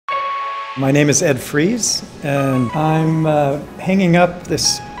My name is Ed Fries, and I'm hanging up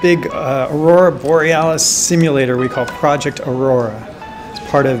this big Aurora Borealis simulator we call Project Aurora. It's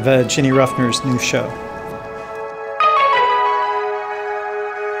part of Ginny Ruffner's new show.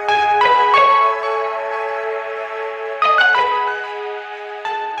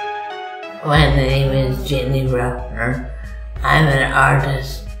 My name is Ginny Ruffner. I'm an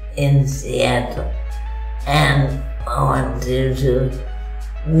artist in Seattle, and I want you to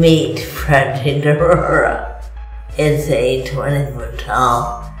meet Project Aurora. It's a 20-foot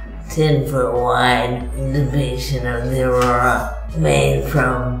tall, 10-foot wide depiction of the aurora made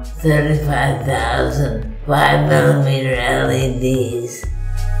from 35,000 5mm LEDs.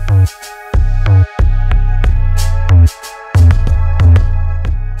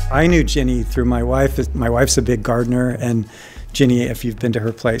 I knew Ginny through my wife. My wife's a big gardener, and Ginny, if you've been to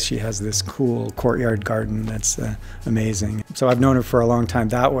her place, she has this cool courtyard garden that's amazing. So I've known her for a long time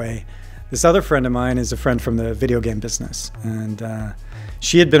that way. This other friend of mine is a friend from the video game business, and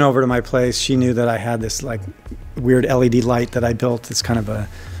she had been over to my place. She knew that I had this like weird LED light that I built. It's kind of a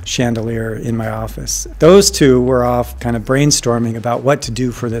chandelier in my office. Those two were off kind of brainstorming about what to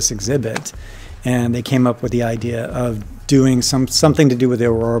do for this exhibit, and they came up with the idea of doing something to do with the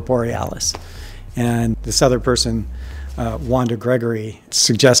Aurora Borealis. And this other person, Wanda Gregory,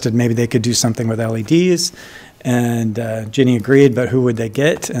 suggested maybe they could do something with LEDs, and Ginny agreed, but who would they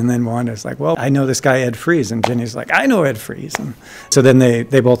get? And then Wanda's like, well, I know this guy Ed Fries, and Ginny's like, I know Ed Fries. And so then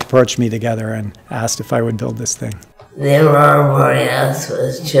they both approached me together and asked if I would build this thing. The Aurora Borealis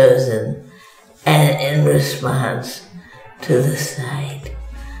was chosen, and in response to the site,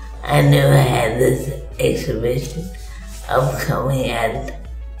 I knew I had this exhibition upcoming at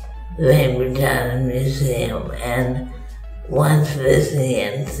the Bainbridge Museum, and once visiting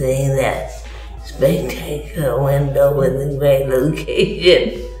and seeing that spectacular window with a great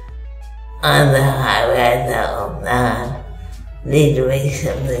location on the highway, I thought, oh, now I need to make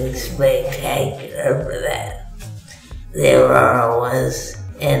something spectacular for that. The Aurora was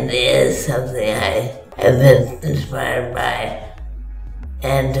and is something I have been inspired by,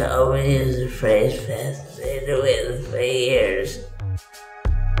 and to overuse the phrase fascinated with for years.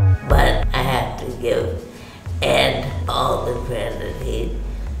 But I have to give Ed all the credit. He's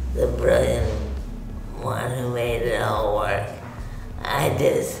the brilliant one who made it all work. I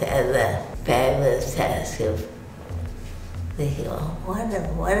just had the fabulous task of thinking, well,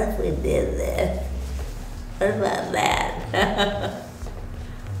 what if we did this? What about that?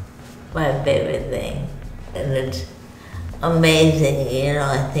 My favorite thing. And it's amazing, you know,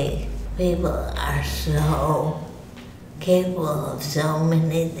 I think people are so capable of so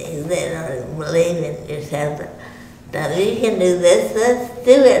many things. They don't even believe in yourself. Now, you can do this, let's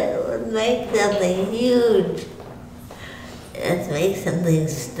do it. Let's make something huge. Let's make something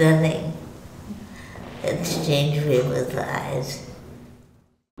stunning. Let's change people's lives.